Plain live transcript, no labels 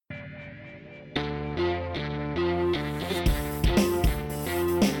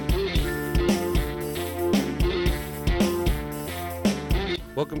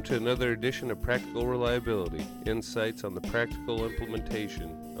Welcome to another edition of Practical Reliability, insights on the practical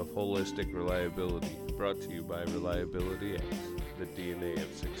implementation of holistic reliability, brought to you by Reliability X, the DNA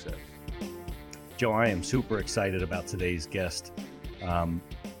of success. Joe, I am super excited about today's guest.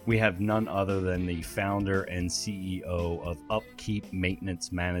 We have none other than the founder and CEO of Upkeep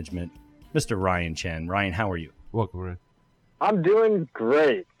Maintenance Management, Mr. Ryan Chen. Ryan, how are you? Welcome, Ryan. I'm doing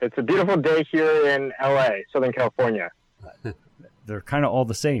great. It's a beautiful day here in LA, Southern California. They're kind of all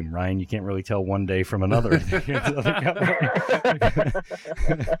the same, Ryan. You can't really tell one day from another. What's it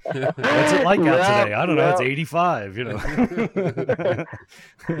like out today? I don't know. It's 85, you know.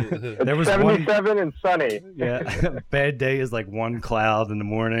 There was 77 and sunny. Yeah. Bad day is like one cloud in the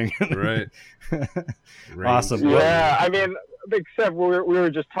morning. Right. Awesome. Yeah. I mean, except we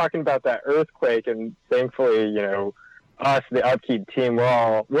were just talking about that earthquake, and thankfully, you know, us, the Upkeep team, we're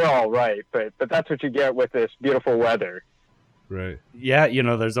all right. But that's what you get with this beautiful weather. Right. Yeah, you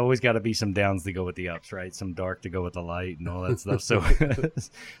know, there's always got to be some downs to go with the ups, right? Some dark to go with the light and all that stuff.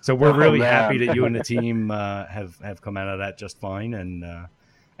 So we're really happy that you and the team have come out of that just fine.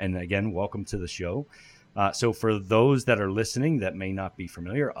 And again, welcome to the show. So for those that are listening that may not be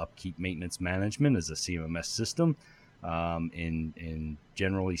familiar, Upkeep Maintenance Management is a CMMS system, in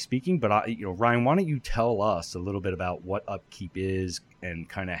generally speaking. But Ryan, why don't you tell us a little bit about what Upkeep is and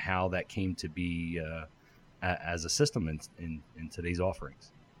kind of how that came to be as a system in today's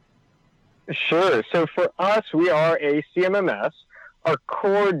offerings? Sure. So for us, we are a CMMS. Our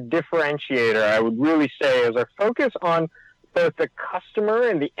core differentiator, I would really say, is our focus on both the customer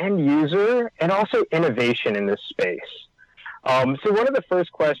and the end user, and also innovation in this space. So one of the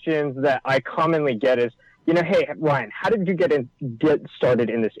first questions that I commonly get is, hey, Ryan, how did you get started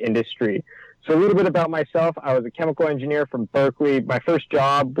in this industry? So a little bit about myself. I was a chemical engineer from Berkeley. My first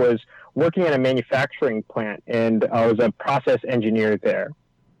job was working in a manufacturing plant, and I was a process engineer there.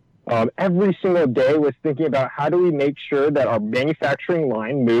 Every single day was thinking about how do we make sure that our manufacturing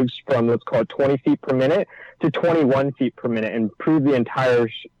line moves from, let's call it 20 feet per minute to 21 feet per minute, and improve the entire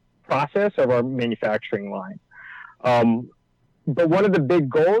process of our manufacturing line. But one of the big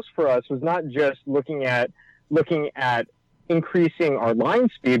goals for us was not just looking at increasing our line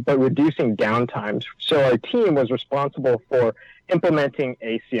speed, but reducing downtimes. So our team was responsible for implementing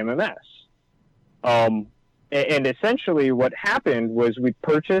a CMMS. And essentially what happened was we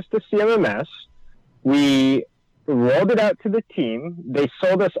purchased a CMMS, we rolled it out to the team, they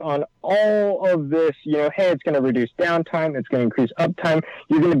sold us on all of this, hey, it's going to reduce downtime, it's going to increase uptime,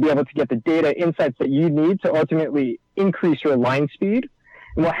 you're going to be able to get the data insights that you need to ultimately increase your line speed.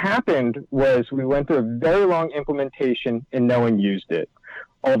 And what happened was we went through a very long implementation and no one used it.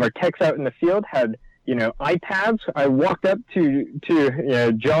 All of our techs out in the field had, iPads. I walked up to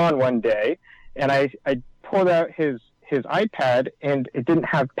John one day and I pulled out his iPad and it didn't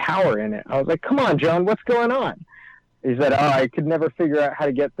have power in it. I was like, come on, John, what's going on? He said, I could never figure out how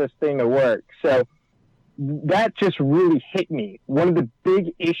to get this thing to work. So that just really hit me. One of the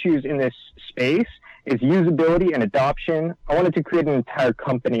big issues in this space is usability and adoption. I wanted to create an entire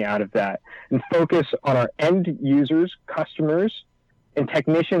company out of that and focus on our end users, customers, and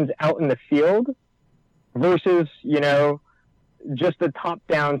technicians out in the field versus, just the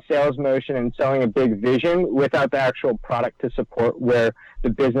top-down sales motion and selling a big vision without the actual product to support where the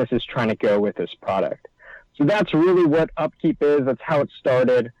business is trying to go with this product. So that's really what Upkeep is. That's how it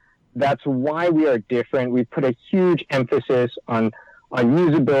started. That's why we are different. We put a huge emphasis on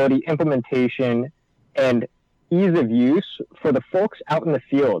usability, implementation, and ease of use for the folks out in the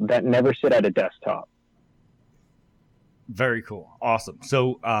field that never sit at a desktop. Very cool. Awesome.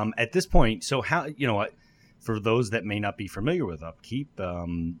 So at this point, so how, for those that may not be familiar with Upkeep,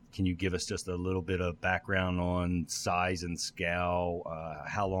 can you give us just a little bit of background on size and scale?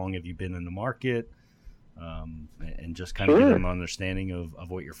 How long have you been in the market? And just kind of give them an understanding of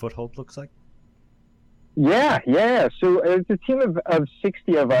what your foothold looks like? Yeah. So it's a team of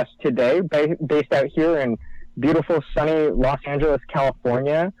 60 of us today, based out here in beautiful, sunny Los Angeles,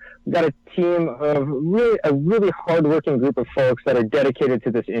 California. We've got a team of a really hardworking group of folks that are dedicated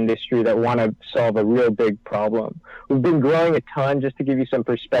to this industry that want to solve a real big problem. We've been growing a ton. Just to give you some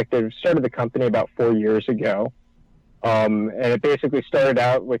perspective, started the company about 4 years ago. And it basically started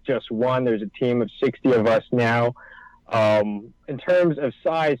out with just one. There's a team of 60 of us now. In terms of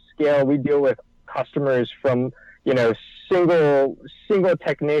size, scale, we deal with customers from, single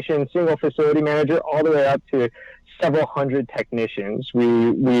technician, single facility manager, all the way up to several hundred technicians.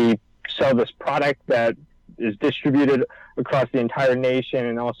 We sell this product that is distributed across the entire nation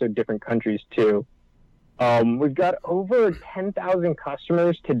and also different countries too. We've got over 10,000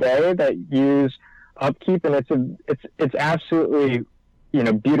 customers today that use Upkeep, and it's absolutely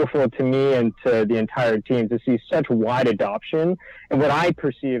beautiful to me and to the entire team to see such wide adoption in what I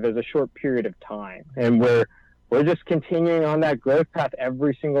perceive as a short period of time. And we're just continuing on that growth path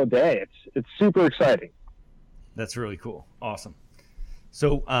every single day. It's super exciting. That's really cool. Awesome.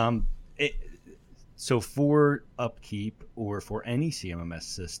 So, so for Upkeep or for any CMMS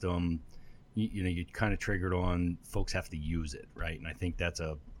system, you kind of triggered on folks have to use it, right? And I think that's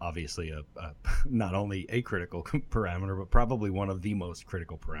obviously a not only a critical parameter, but probably one of the most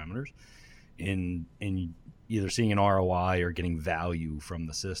critical parameters in either seeing an ROI or getting value from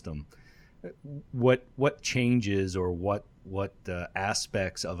the system. What changes or what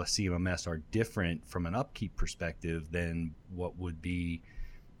aspects of a CMMS are different from an Upkeep perspective than what would be,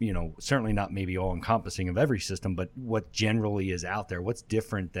 certainly not maybe all encompassing of every system, but what generally is out there? What's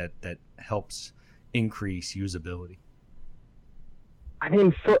different that helps increase usability? I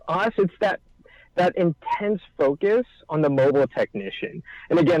mean, for us, it's that intense focus on the mobile technician.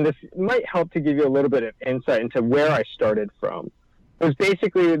 And again, this might help to give you a little bit of insight into where I started from. It was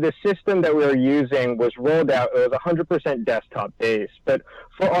basically the system that we were using was rolled out. It was 100% desktop based, but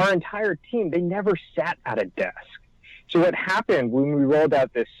for our entire team, they never sat at a desk. So what happened when we rolled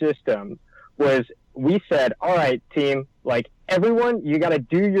out this system was we said, all right, team, like everyone, you got to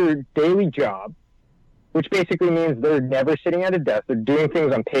do your daily job, which basically means they're never sitting at a desk. They're doing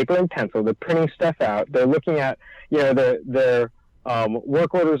things on paper and pencil. They're printing stuff out. They're looking at, their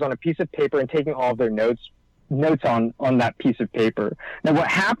work orders on a piece of paper and taking all of their notes on that piece of paper. Now,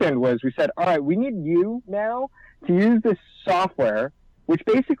 what happened was we said, all right, we need you now to use this software, which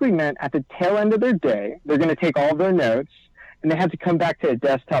basically meant at the tail end of their day, they're going to take all of their notes, and they had to come back to a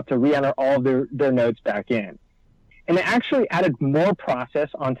desktop to re-enter all of their notes back in. And it actually added more process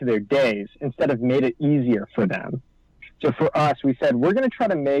onto their days instead of made it easier for them. So for us, we said, we're going to try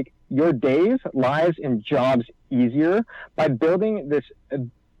to make your days, lives, and jobs easier by building this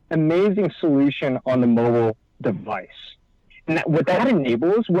amazing solution on the mobile device. And what that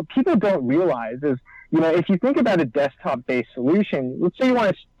enables, what people don't realize is, if you think about a desktop-based solution, let's say you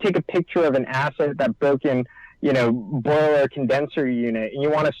want to take a picture of an asset, that broken, boiler condenser unit, and you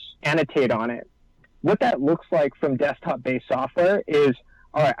want to annotate on it. What that looks like from desktop-based software is,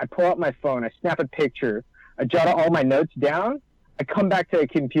 all right, I pull out my phone, I snap a picture, I jot all my notes down, I come back to a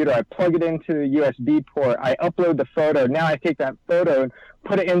computer, I plug it into the USB port, I upload the photo. Now I take that photo and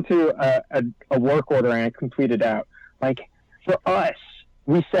put it into a work order and I complete it out. Like, for us,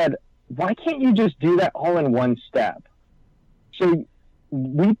 we said, why can't you just do that all in one step? So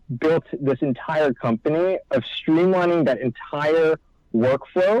we built this entire company of streamlining that entire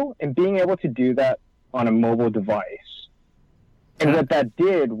workflow and being able to do that on a mobile device. And what that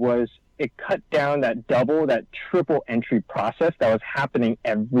did was it cut down that double, that triple entry process that was happening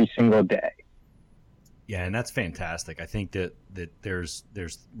every single day. Yeah, and that's fantastic. I think that there's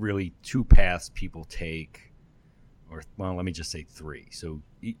really two paths people take, or well, let me just say three. So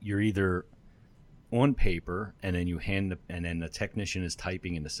you're either on paper, and then and then the technician is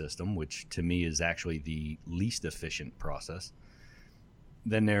typing in the system, which to me is actually the least efficient process.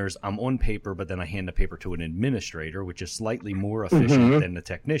 Then there's I'm on paper, but then I hand the paper to an administrator, which is slightly more efficient than the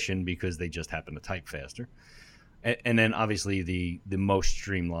technician because they just happen to type faster. And then obviously the most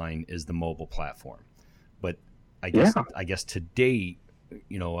streamlined is the mobile platform. But I guess to date,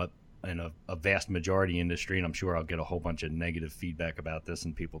 in a vast majority industry, and I'm sure I'll get a whole bunch of negative feedback about this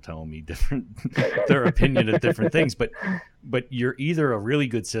and people telling me their opinion of different things, but you're either a really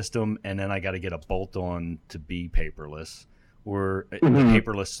good system and then I got to get a bolt on to be paperless, or a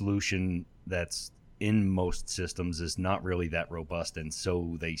paperless solution that's in most systems is not really that robust, and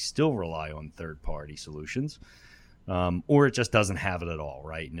so they still rely on third-party solutions, or it just doesn't have it at all,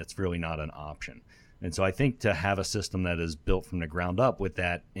 right? And it's really not an option. And so I think to have a system that is built from the ground up with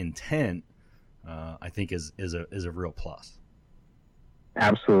that intent, I think is a real plus.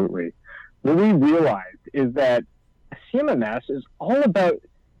 Absolutely. What we realized is that CMMS is all about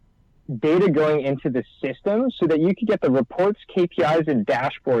data going into the system so that you can get the reports, KPIs, and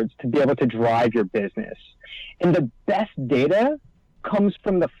dashboards to be able to drive your business. And the best data comes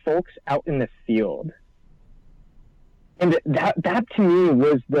from the folks out in the field. And that to me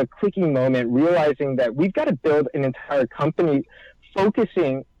was the clicking moment, realizing that we've got to build an entire company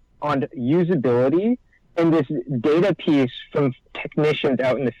focusing on usability and this data piece from technicians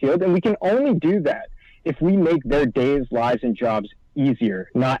out in the field. And we can only do that if we make their days, lives, and jobs easier,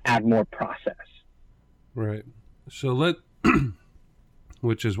 not add more process. Right. So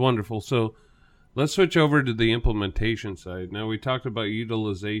which is wonderful. So let's switch over to the implementation side. Now we talked about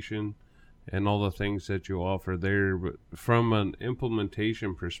utilization and all the things that you offer there, but from an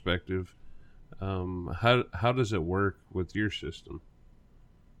implementation perspective, how does it work with your system?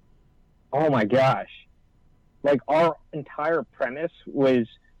 oh my gosh, like our entire premise was,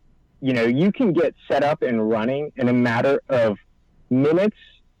 you can get set up and running in a matter of minutes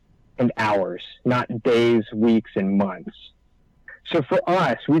and hours, not days, weeks, and months. So for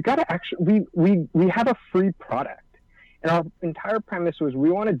us, we've got to actually, we have a free product. And our entire premise was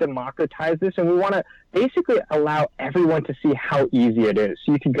we want to democratize this, and we want to basically allow everyone to see how easy it is.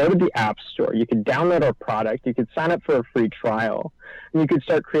 So you could go to the App Store, you could download our product, you could sign up for a free trial, and you could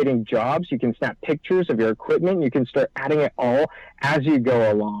start creating jobs, you can snap pictures of your equipment, you can start adding it all as you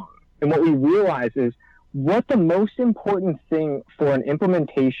go along. And what we realize is what the most important thing for an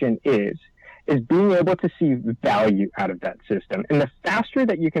implementation is being able to see value out of that system. And the faster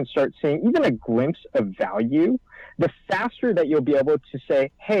that you can start seeing even a glimpse of value, the faster that you'll be able to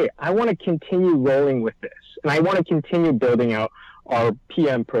say, hey, I want to continue rolling with this. And I want to continue building out our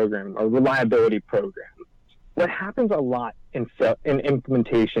PM program, our reliability program. What happens a lot in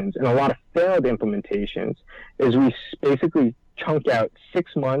implementations, and a lot of failed implementations, is we basically chunk out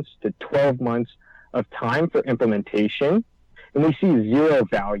 6 months to 12 months of time for implementation, and we see zero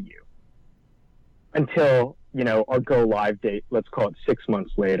value until, our go live date, let's call it 6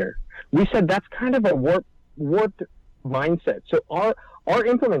 months later. We said that's kind of a warped mindset. So our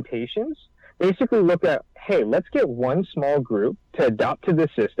implementations basically look at, hey, let's get one small group to adopt to the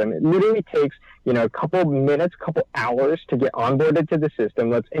system. It literally takes, a couple minutes, couple hours to get onboarded to the system.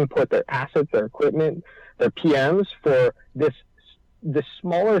 Let's input their assets, their equipment, their PMs for the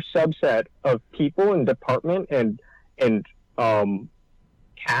smaller subset of people and department and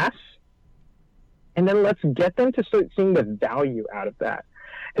tasks. And then let's get them to start seeing the value out of that.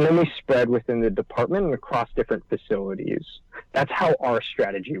 And then we spread within the department and across different facilities. That's how our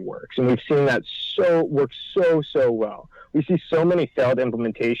strategy works. And we've seen that work so well. We see so many failed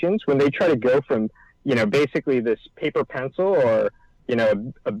implementations when they try to go from, basically this paper pencil or,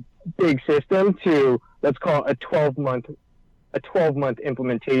 a big system to, let's call it a 12-month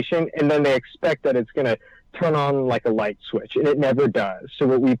implementation. And then they expect that it's going to turn on like a light switch, and it never does. So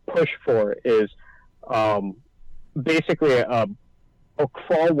what we push for is basically a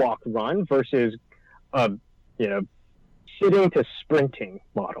crawl, walk, run versus sitting to sprinting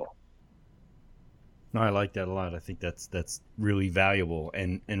model. No, I like that a lot. I think that's really valuable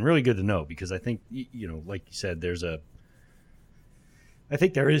and really good to know, because I think, like you said, I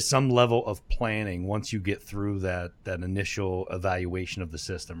think there is some level of planning once you get through that initial evaluation of the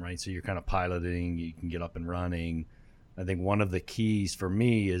system, right? So you're kind of piloting, you can get up and running. I think one of the keys for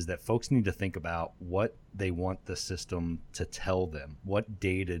me is that folks need to think about what they want the system to tell them. What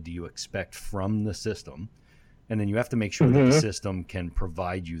data do you expect from the system? And then you have to make sure that the system can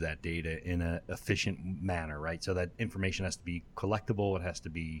provide you that data in an efficient manner, right? So that information has to be collectible. It has to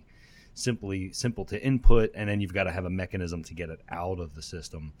be simple to input, and then you've got to have a mechanism to get it out of the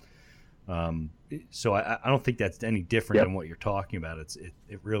system. So I don't think that's any different than what you're talking about.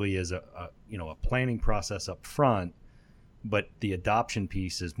 It really is a planning process up front, but the adoption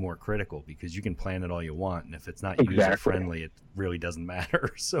piece is more critical, because you can plan it all you want, and if it's not user friendly, it really doesn't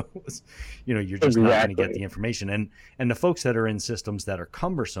matter. So you're just not going to get the information. And the folks that are in systems that are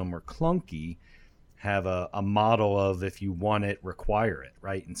cumbersome or clunky have a model of, if you want it, require it,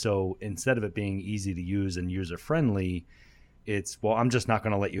 right? And so instead of it being easy to use and user friendly, it's, well, I'm just not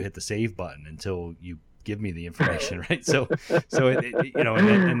going to let you hit the save button until you give me the information, right? So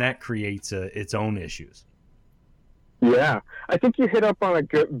and that creates its own issues. Yeah, I think you hit up on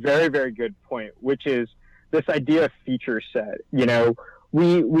a very, very good point, which is this idea of feature set.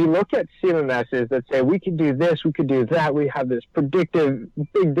 We look at CMMSs that say we could do this, we could do that. We have this predictive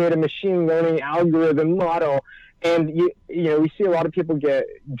big data machine learning algorithm model, and we see a lot of people get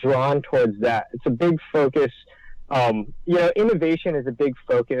drawn towards that. It's a big focus. Innovation is a big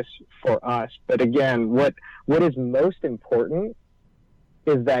focus for us. But again, what is most important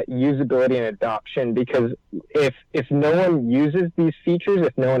is that usability and adoption, because if no one uses these features,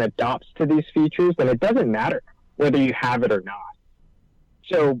 if no one adopts to these features, then it doesn't matter whether you have it or not.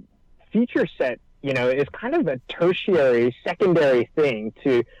 So feature set, is kind of a tertiary, secondary thing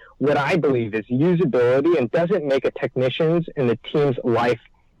to what I believe is usability, and doesn't make a technician's and the team's life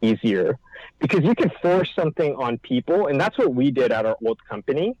easier, because you can force something on people. And that's what we did at our old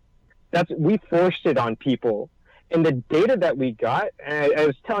company. We forced it on people. And the data that we got, and I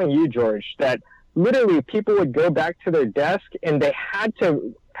was telling you, George, that literally people would go back to their desk and they had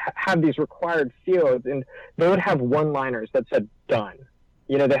to have these required fields, and they would have one-liners that said done.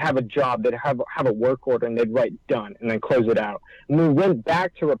 They have a job, they'd have a work order, and they'd write done and then close it out. And we went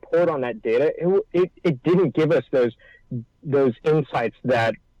back to report on that data. It didn't give us those insights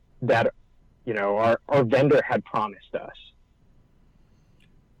that our vendor had promised us.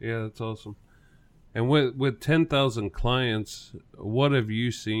 Yeah, that's awesome. And with 10,000 clients, what have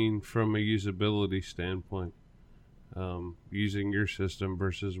you seen from a usability standpoint, using your system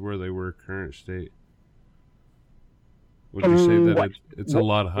versus where they were current state? Would you say that it's a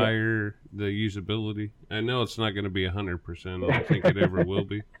lot higher, the usability? I know it's not going to be 100%. I don't think it ever will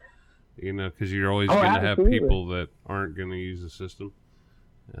be, because you're always going to have people that aren't going to use the system.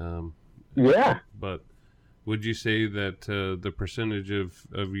 Yeah. But would you say that the percentage of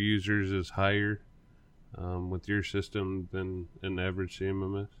users is higher with your system than an average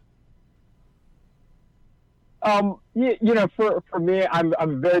CMMS? For me, I'm a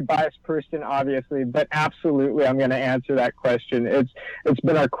very biased person, obviously, but absolutely, I'm going to answer that question. It's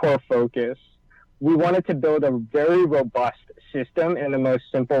been our core focus. We wanted to build a very robust system in the most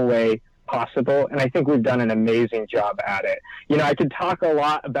simple way possible, and I think we've done an amazing job at it. I could talk a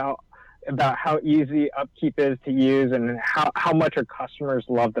lot about how easy Upkeep is to use and how much our customers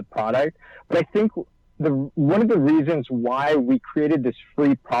love the product, but I think one of the reasons why we created this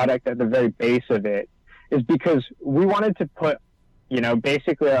free product at the very base of it is because we wanted to put,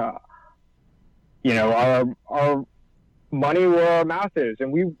 basically, our money where our mouth is.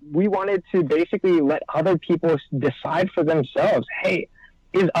 And we wanted to basically let other people decide for themselves, hey,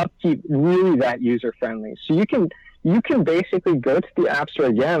 is Upkeep really that user-friendly? So you can basically go to the App Store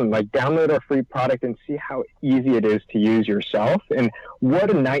again, like download our free product and see how easy it is to use yourself and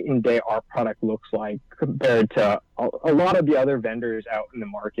what a night and day our product looks like compared to a lot of the other vendors out in the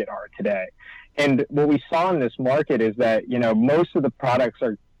market are today. And what we saw in this market is that, most of the products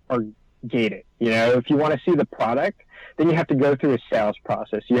are gated. If you want to see the product, then you have to go through a sales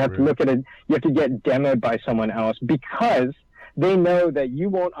process. You have to look at it. You have to get demoed by someone else because they know that you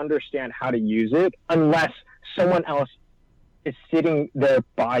won't understand how to use it unless someone else is sitting there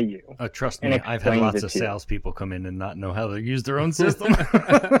by you. Trust me, I've had lots of salespeople come in and not know how to use their own system.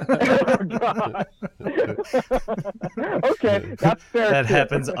 Oh, gosh. Okay, that's fair. That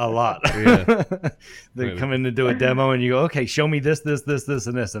happens a lot. Yeah. They come in to do a demo and you go, okay, show me this,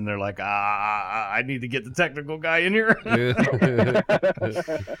 and this. And they're like, I need to get the technical guy in here.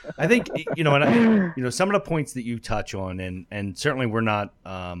 I think, some of the points that you touch on, and certainly we're not,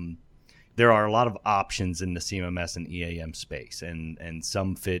 there are a lot of options in the CMMS and EAM space, and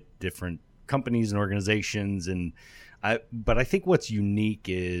some fit different companies and organizations. But I think what's unique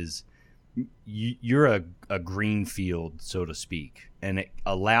is you're a green field, so to speak, and it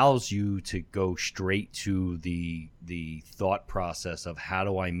allows you to go straight to the thought process of how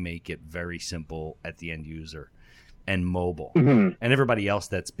do I make it very simple at the end user and mobile. Mm-hmm. And everybody else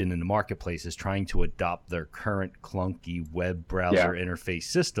that's been in the marketplace is trying to adopt their current clunky web browser interface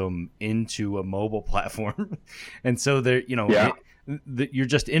system into a mobile platform. And so you're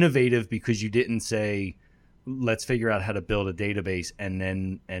just innovative because you didn't say, let's figure out how to build a database and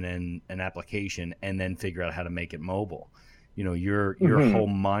then an application and then figure out how to make it mobile. Your whole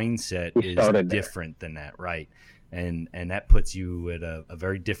mindset is different than that, right? And that puts you at a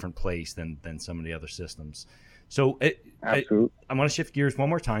very different place than some of the other systems. So I want to shift gears one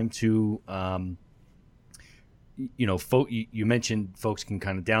more time to, you mentioned folks can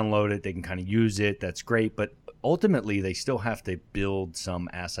kind of download it, they can kind of use it, that's great, but ultimately they still have to build some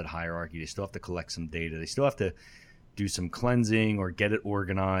asset hierarchy, they still have to collect some data, they still have to do some cleansing or get it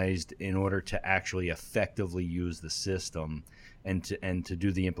organized in order to actually effectively use the system and to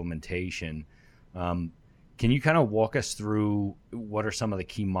do the implementation. Can you kind of walk us through what are some of the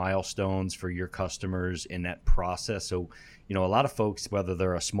key milestones for your customers in that process? So, a lot of folks, whether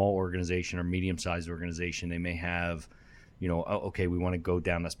they're a small organization or medium-sized organization, they may have, okay, we want to go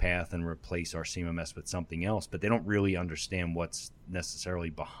down this path and replace our CMMS with something else, but they don't really understand what's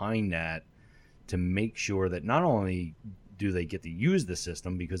necessarily behind that to make sure that not only do they get to use the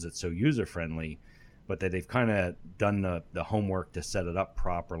system because it's so user-friendly, but that they've kind of done the homework to set it up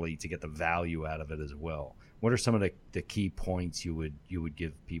properly to get the value out of it as well. What are some of the key points you would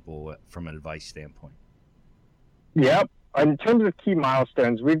give people from an advice standpoint? Yep. In terms of key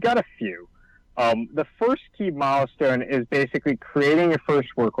milestones, we've got a few. The first key milestone is basically creating your first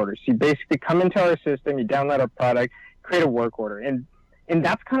work order. So you basically come into our system, you download our product, create a work order. And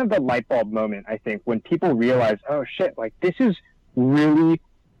that's kind of the light bulb moment, I think, when people realize, oh, shit, like this is really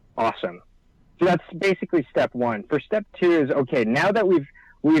awesome. So that's basically step one. For step two is, okay, now that we've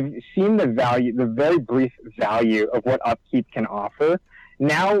seen the value, the very brief value of what Upkeep can offer,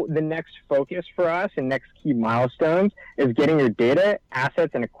 now the next focus for us and next key milestones is getting your data,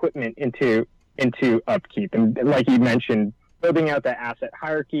 assets, and equipment into Upkeep. And like you mentioned, building out that asset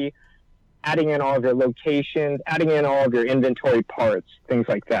hierarchy, adding in all of your locations, adding in all of your inventory parts, things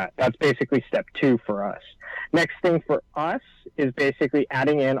like that. That's basically step 2 for us. Next thing for us is basically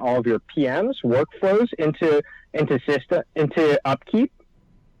adding in all of your PMs, workflows into Upkeep.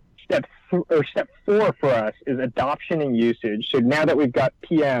 Step 4 for us is adoption and usage. So now that we've got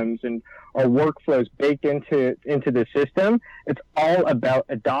PMs and our workflows baked into the system, it's all about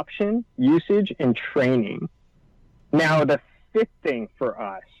adoption, usage, and training. Now, the 5th thing for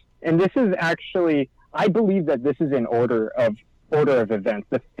us, and this is actually, I believe that this is in order of events.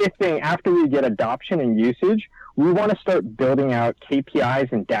 The 5th thing, after we get adoption and usage, we want to start building out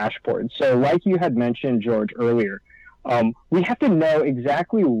KPIs and dashboards. So like you had mentioned, George, earlier, we have to know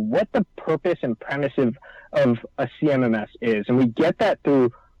exactly what the purpose and premise of a CMMS is. And we get that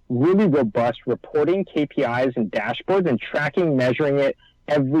through really robust reporting, KPIs, and dashboards, and tracking, measuring it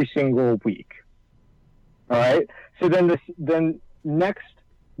every single week. All right? So then next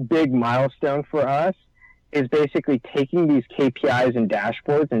big milestone for us is basically taking these KPIs and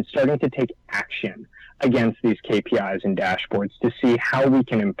dashboards and starting to take action against these KPIs and dashboards to see how we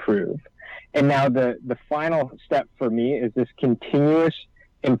can improve. And now the final step for me is this continuous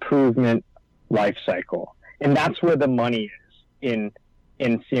improvement life cycle. And that's where the money is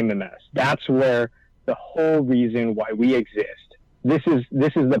in CMMS. That's where the whole reason why we exist. This is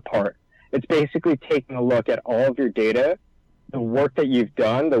the part. It's basically taking a look at all of your data, the work that you've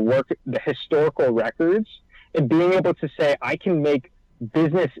done, the historical records, and being able to say, I can make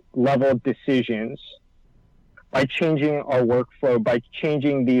business level decisions by changing our workflow, by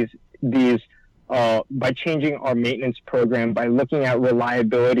changing by changing our maintenance program, by looking at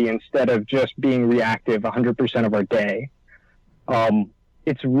reliability instead of just being reactive 100% of our day.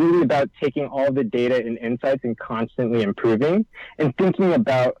 It's really about taking all the data and insights and constantly improving, and thinking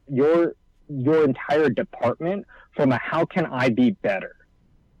about your entire department from a how can I be better.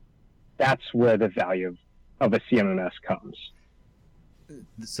 That's where the value of a CMMS comes.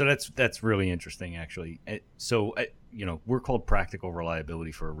 So that's really interesting, actually. So we're called Practical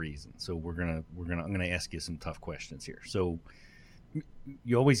Reliability for a reason. So I'm gonna ask you some tough questions here. So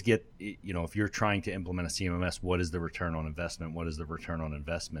you always get, if you're trying to implement a CMMS, what is the return on investment? What is the return on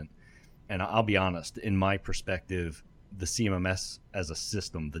investment? And I'll be honest, in my perspective, the CMMS as a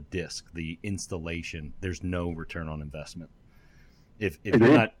system, the disk, the installation, there's no return on investment. If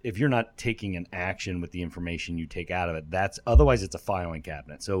you're not taking an action with the information you take out of it, otherwise it's a filing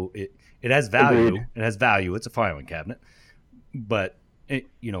cabinet. So it has value. Agreed. It has value. It's a filing cabinet. But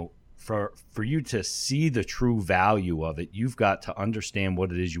for you to see the true value of it, you've got to understand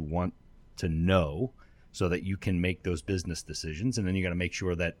what it is you want to know so that you can make those business decisions. And then you got to make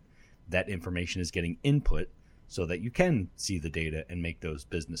sure that that information is getting input so that you can see the data and make those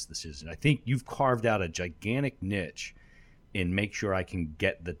business decisions. I think you've carved out a gigantic niche in make sure I can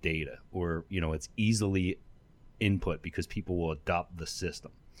get the data, or it's easily input because people will adopt the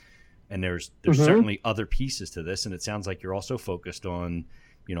system. And there's certainly other pieces to this, and it sounds like you're also focused on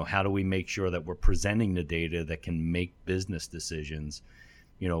how do we make sure that we're presenting the data that can make business decisions.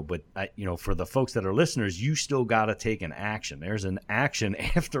 But for the folks that are listeners, you still got to take an action. There's an action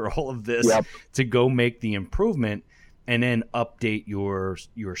after all of this to go make the improvement, and then update your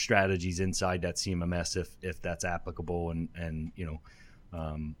strategies inside that CMMS if that's applicable, and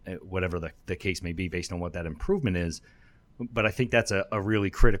whatever the case may be based on what that improvement is. But I think that's a really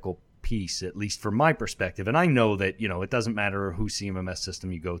critical piece, at least from my perspective. And I know that it doesn't matter who CMMS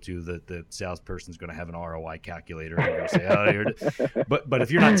system you go to, the salesperson's going to have an ROI calculator and go say, oh, but if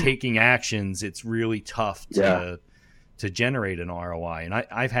you're not taking actions, it's really tough to generate an ROI. And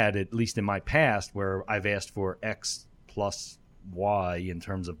I've had, at least in my past, where I've asked for X plus Y in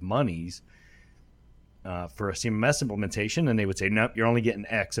terms of monies for a CMMS implementation, and they would say, nope, you're only getting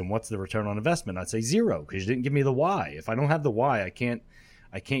X, and what's the return on investment? I'd say 0, because you didn't give me the Y. If I don't have the Y, I can't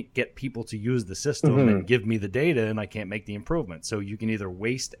get people to use the system and give me the data, and I can't make the improvement. So you can either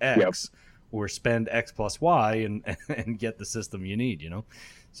waste X or spend X plus Y and get the system you need,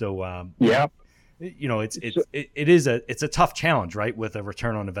 So it's a tough challenge, right, with a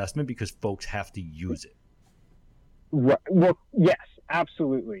return on investment, because folks have to use it. Right. Well, yes,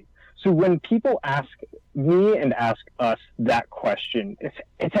 absolutely. So when people ask me and ask us that question,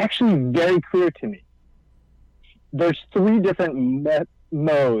 it's actually very clear to me. There's 3 different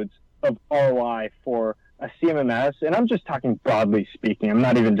modes of ROI for a CMMS, and I'm just talking broadly speaking. I'm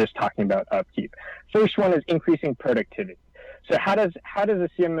not even just talking about Upkeep. First one is increasing productivity. So how does a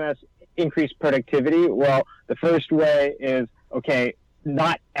CMMS increase productivity? Well, the first way is,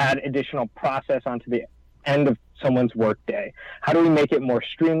 not add additional process onto the end of someone's workday. How do we make it more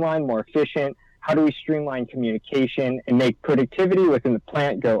streamlined, more efficient? How do we streamline communication and make productivity within the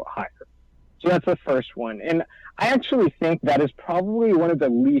plant go higher? So that's the first one. And I actually think that is probably one of the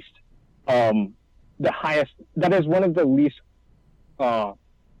least, that is one of the least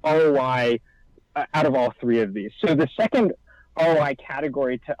ROI out of all three of these. So the second ROI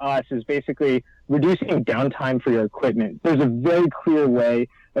category to us is basically reducing downtime for your equipment. There's a very clear way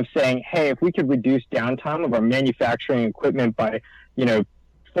of saying, hey, if we could reduce downtime of our manufacturing equipment by,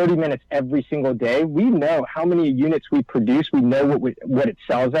 30 minutes every single day, we know how many units we produce, we know what it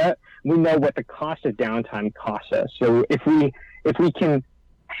sells at, we know what the cost of downtime costs us. So if we can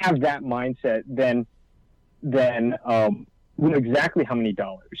have that mindset, then we know exactly how many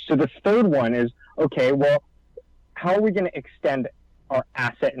dollars. So the third one is, okay, well, how are we going to extend our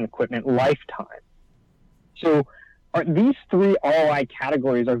asset and equipment lifetime? So these three ROI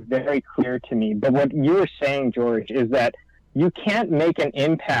categories are very clear to me. But what you're saying, George, is that you can't make an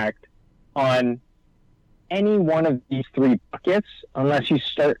impact on any one of these three buckets unless you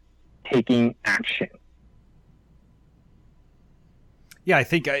start taking action. Yeah, I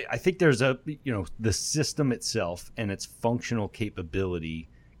think there's the system itself and its functional capability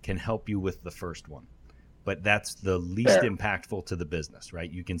can help you with the first one, but that's the least impactful to the business,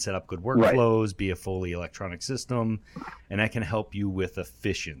 right? You can set up good workflows, be a fully electronic system, and that can help you with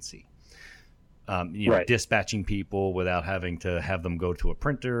efficiency. Dispatching people without having to have them go to a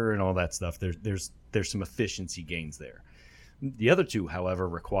printer and all that stuff. There's some efficiency gains there. The other two, however,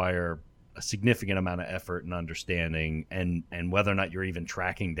 require a significant amount of effort and understanding, and whether or not you're even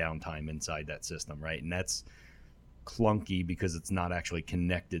tracking downtime inside that system, right? And that's clunky because it's not actually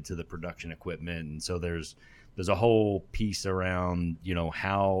connected to the production equipment. And so there's a whole piece around,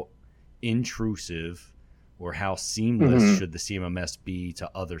 how intrusive or how seamless should the CMMS be to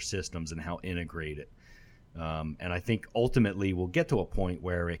other systems and how integrated. And I think ultimately we'll get to a point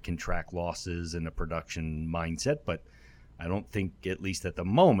where it can track losses in a production mindset, but I don't think, at least at the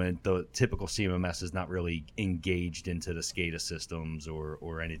moment, the typical CMMS is not really engaged into the SCADA systems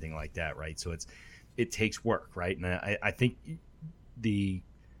or anything like that, right? So it takes work, right? And I think the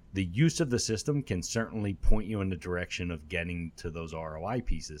use of the system can certainly point you in the direction of getting to those ROI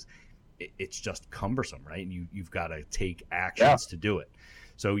pieces. It's just cumbersome, right? And you've got to take actions to do it.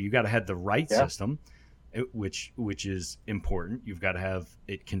 So you got to have the right system, which is important. You've got to have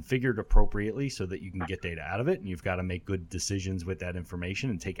it configured appropriately so that you can get data out of it, and you've got to make good decisions with that information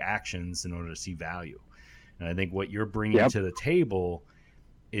and take actions in order to see value. And I think what you're bringing to the table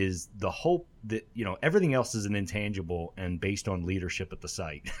is the hope that, everything else is an intangible and based on leadership at the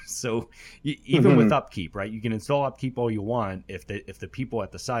site. So even with Upkeep, right, you can install Upkeep all you want. If the people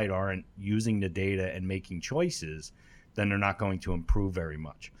at the site aren't using the data and making choices, then they're not going to improve very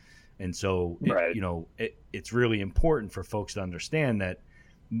much. And so, it's really important for folks to understand that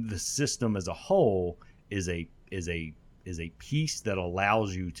the system as a whole is a piece that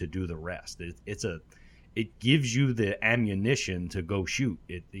allows you to do the rest. It gives you the ammunition to go shoot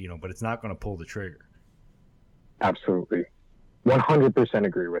it, but it's not going to pull the trigger. Absolutely. 100%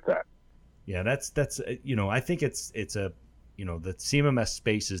 agree with that. Yeah, that's I think it's the CMMS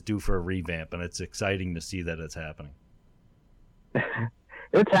space is due for a revamp, and it's exciting to see that it's happening.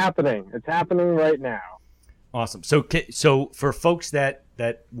 It's happening. It's happening right now. Awesome. So for folks that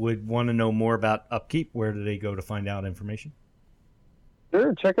would want to know more about Upkeep, where do they go to find out information?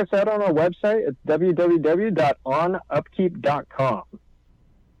 Sure. Check us out on our website. It's www.onupkeep.com.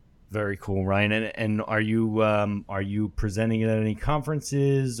 Very cool, Ryan. And are you presenting at any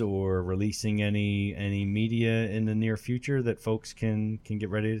conferences or releasing any media in the near future that folks can get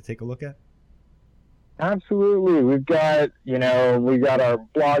ready to take a look at? Absolutely. We've got our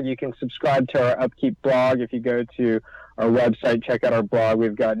blog. You can subscribe to our Upkeep blog. If you go to our website, check out our blog.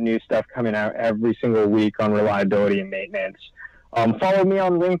 We've got new stuff coming out every single week on reliability and maintenance. Follow me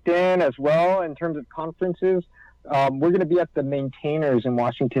on LinkedIn as well. In terms of conferences, we're going to be at the Maintainers in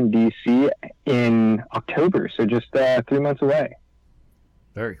Washington, D.C. in October, so just 3 months away.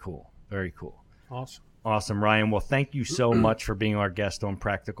 Very cool. Very cool. Awesome, Ryan. Well, thank you so much for being our guest on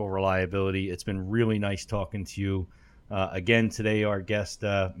Practical Reliability. It's been really nice talking to you. Again, today our guest,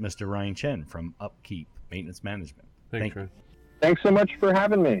 Mr. Ryan Chen from Upkeep Maintenance Management. Thanks, Ryan. Thanks so much for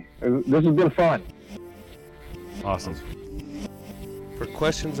having me. This has been fun. Awesome. For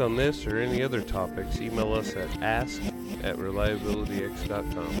questions on this or any other topics, email us at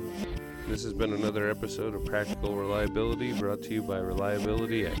ask@reliabilityx.com. This has been another episode of Practical Reliability, brought to you by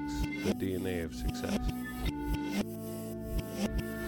ReliabilityX, the DNA of success.